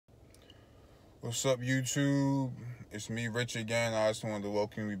What's up, YouTube? It's me, Rich, again. I just wanted to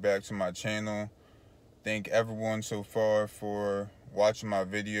welcome you back to my channel. Thank everyone so far for watching my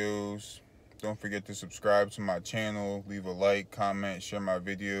videos. Don't forget to subscribe to my channel, leave a like, comment, share my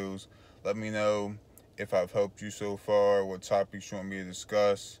videos. Let me know if I've helped you so far, what topics you want me to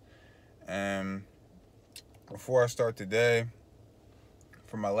discuss. And before I start today,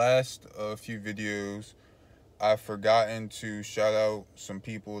 for my last few videos, I've forgotten to shout out some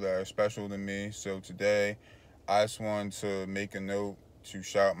people that are special to me. So today, I just wanted to make a note to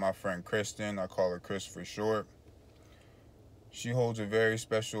shout out my friend Kristen. I call her Chris for short. She holds a very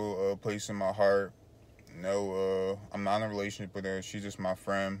special place in my heart. No, I'm not in a relationship with her. She's just my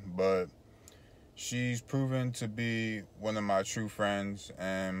friend. But she's proven to be one of my true friends.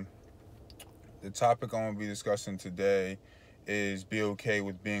 And the topic I'm going to be discussing today is be okay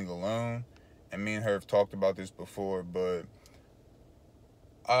with being alone. And me and her have talked about this before, but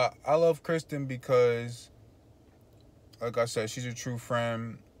I love Kristen because, like I said, she's a true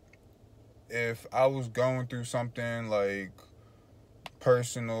friend. If I was going through something like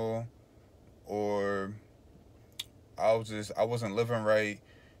personal, or I wasn't living right,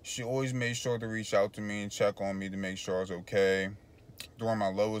 she always made sure to reach out to me and check on me to make sure I was okay. During my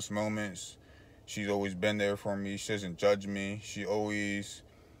lowest moments, she's always been there for me. She doesn't judge me. She always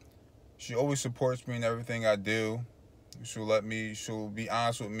supports me in everything I do. She'll be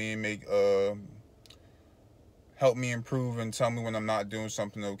honest with me and help me improve and tell me when I'm not doing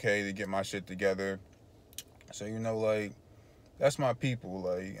something okay to get my shit together. So, like, that's my people,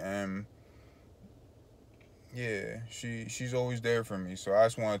 like, and yeah, she's always there for me. So I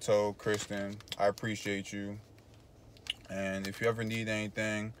just want to tell Kristen, I appreciate you. And if you ever need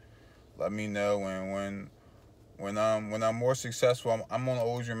anything, let me know. And when I'm more successful, I'm gonna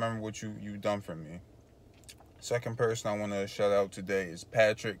always remember what you've done for me. Second person I want to shout out today is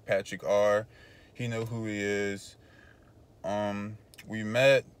Patrick R. He know who he is. We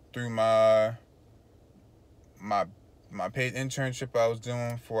met through my paid internship I was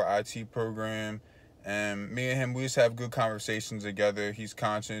doing for an IT program, and me and him, we just have good conversations together. He's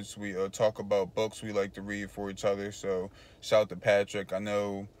conscious. We talk about books we like to read for each other. So shout out to Patrick. I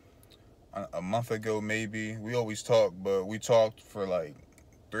know a month ago maybe we always talk, but we talked for like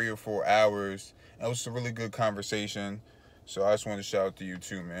 3 or 4 hours. It was a really good conversation. So I just want to shout out to you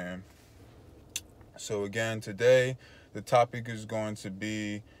too, man. So again, today, the topic is going to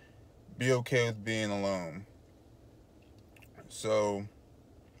be okay with being alone. So,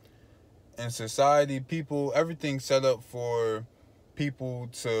 in society, everything's set up for people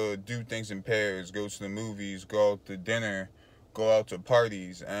to do things in pairs, go to the movies, go out to dinner, go out to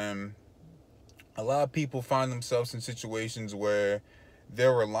parties. And a lot of people find themselves in situations where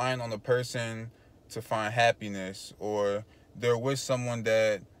they're relying on a person to find happiness, or they're with someone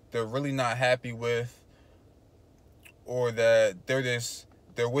that they're really not happy with, or that they're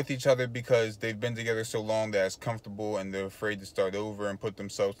with each other because they've been together so long that it's comfortable, and they're afraid to start over and put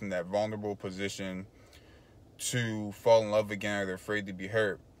themselves in that vulnerable position to fall in love again, or they're afraid to be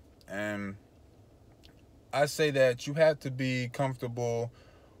hurt. And I say that you have to be comfortable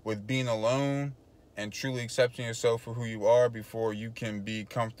with being alone and truly accepting yourself for who you are before you can be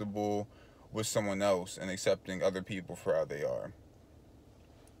comfortable with someone else and accepting other people for how they are.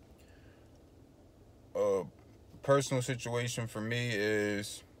 A personal situation for me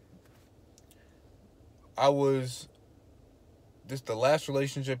is the last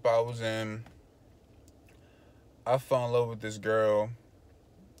relationship I was in, I fell in love with this girl,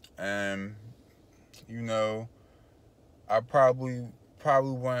 and I probably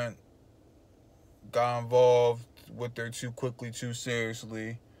got involved with her too quickly, too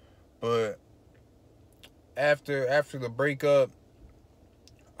seriously. But after the breakup,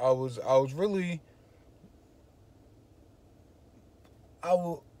 I was really I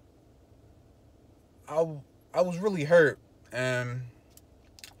was really hurt, and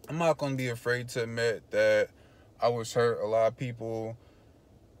I'm not gonna be afraid to admit that I was hurt. A lot of people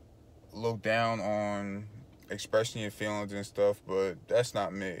look down on expressing your feelings and stuff, but that's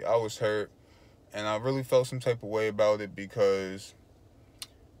not me. I was hurt, and I really felt some type of way about it because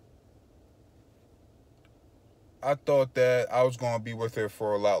I thought that I was going to be with her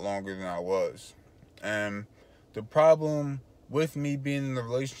for a lot longer than I was. And the problem with me being in a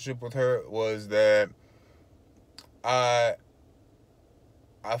relationship with her was that I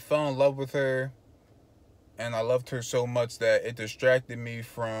fell in love with her, and I loved her so much that it distracted me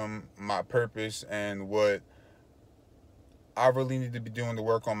from my purpose and what I really need to be doing to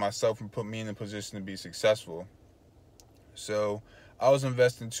work on myself and put me in a position to be successful. So I was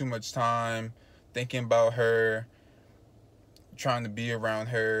investing too much time thinking about her, trying to be around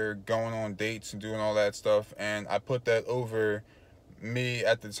her, going on dates and doing all that stuff. And I put that over me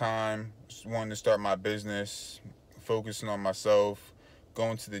at the time, wanting to start my business, focusing on myself,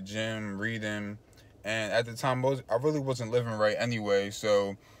 going to the gym, reading. And at the time, I really wasn't living right anyway.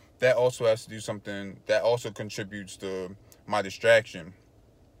 So that also has to do something, that also contributes to my distraction.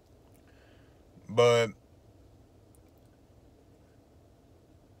 But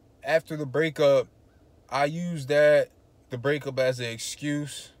after the breakup, I used the breakup as an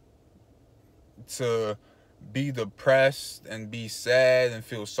excuse to be depressed and be sad and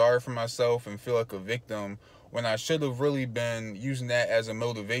feel sorry for myself and feel like a victim, when I should have really been using that as a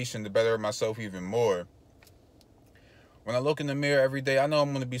motivation to better myself even more. When I look in the mirror every day, I know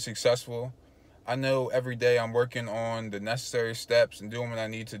I'm going to be successful. I know every day I'm working on the necessary steps and doing what I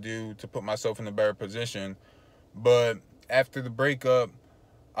need to do to put myself in a better position. But after the breakup,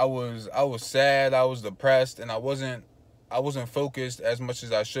 I was sad, I was depressed, and I wasn't focused as much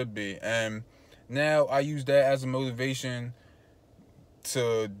as I should be. And now I use that as a motivation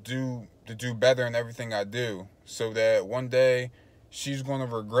to do better in everything I do, so that one day she's going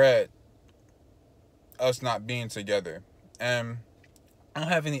to regret us not being together. And I don't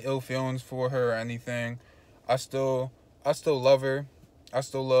have any ill feelings for her or anything. I still love her. I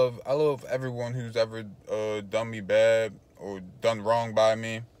love everyone who's ever done me bad or done wrong by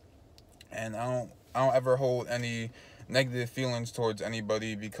me. And I don't ever hold any negative feelings towards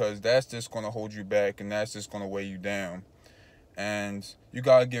anybody, because that's just going to hold you back and that's just going to weigh you down. And you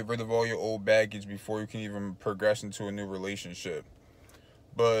got to get rid of all your old baggage before you can even progress into a new relationship.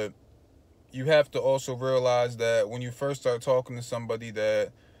 But you have to also realize that when you first start talking to somebody,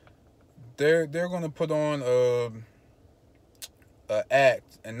 that they're going to put on a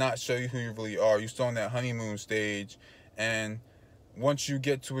act and not show you who you really are. You're still on that honeymoon stage, and once you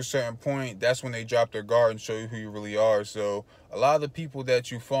get to a certain point, that's when they drop their guard and show you who you really are. So a lot of the people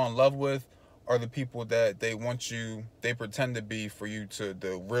that you fall in love with are the people that they pretend to be for you to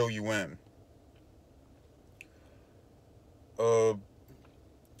reel you in.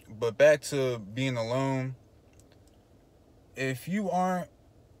 But back to being alone. If you aren't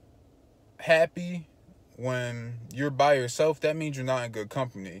happy when you're by yourself, that means you're not in good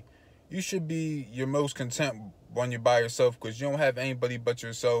company. You should be your most content when you're by yourself, because you don't have anybody but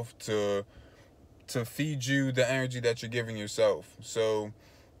yourself to feed you the energy that you're giving yourself. So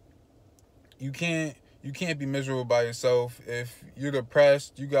you can't be miserable by yourself. If you're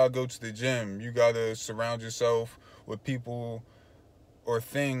depressed, you gotta go to the gym. You gotta surround yourself with people or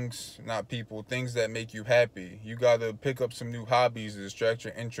things, not people, things that make you happy. You gotta pick up some new hobbies to distract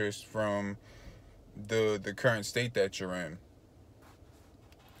your interest from the current state that you're in.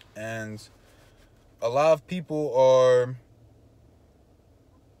 And a lot of people are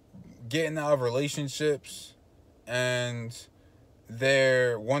getting out of relationships and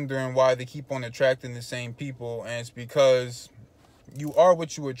they're wondering why they keep on attracting the same people, and it's because you are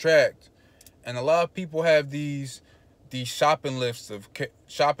what you attract. And a lot of people have these shopping lists of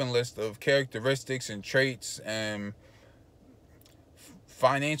characteristics and traits and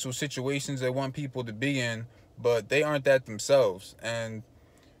financial situations they want people to be in, but they aren't that themselves. And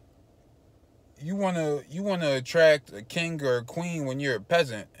you wanna attract a king or a queen when you're a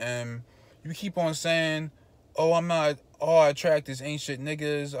peasant, and you keep on saying, "Oh, I'm not. Oh, I attract these ancient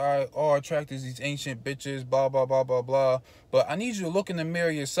niggas. I attract these ancient bitches. Blah blah blah blah blah." But I need you to look in the mirror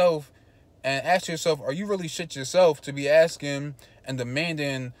yourself and ask yourself, are you really shit yourself to be asking and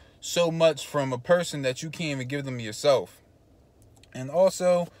demanding so much from a person that you can't even give them yourself? And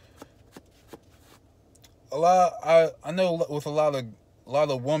also, I know with a lot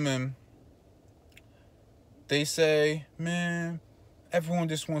of women, they say, "Man, everyone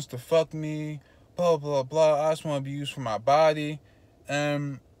just wants to fuck me, blah blah blah. I just want to be used for my body."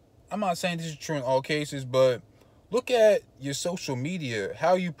 And I'm not saying this is true in all cases, but look at your social media. How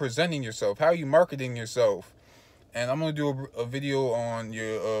are you presenting yourself? How are you marketing yourself? And I'm going to do a video on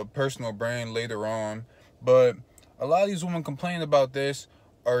your personal brand later on. But a lot of these women complaining about this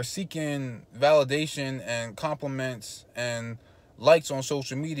are seeking validation and compliments and likes on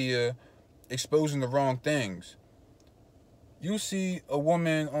social media, exposing the wrong things. You see a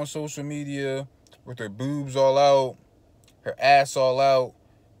woman on social media with her boobs all out, her ass all out,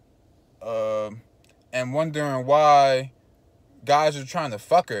 and wondering why guys are trying to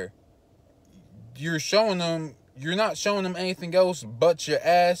fuck her. You're not showing them anything else but your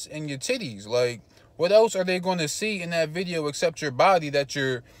ass and your titties. Like, what else are they going to see in that video except your body that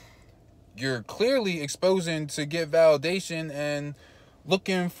you're clearly exposing to get validation and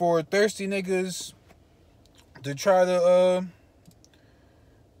looking for thirsty niggas to try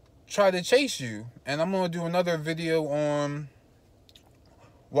to chase you? And I'm going to do another video on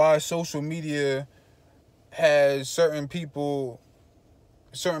why social media has certain people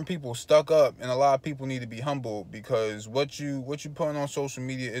stuck up, and a lot of people need to be humbled, because what you put on social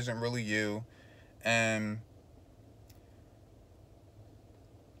media isn't really you, and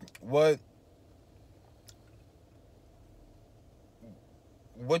what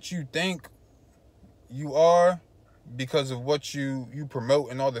you think you are because of what you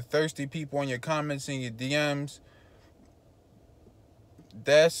promote, and all the thirsty people in your comments and your DMs,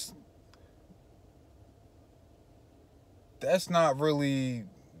 that's not really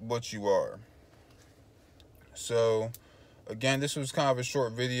what you are. So again, this was kind of a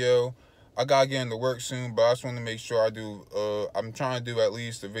short video. I gotta get into work soon, but I just want to make sure I do I'm trying to do at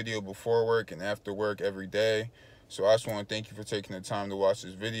least a video before work and after work every day. So I just want to thank you for taking the time to watch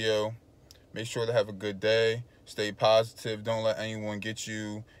this video. Make sure to have a good day. Stay positive. Don't let anyone get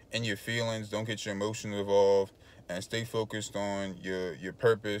you in your feelings. Don't get your emotions involved. And stay focused on your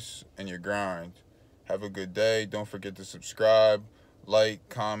purpose and your grind. Have a good day. Don't forget to subscribe, like,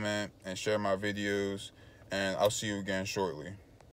 comment, and share my videos. And I'll see you again shortly.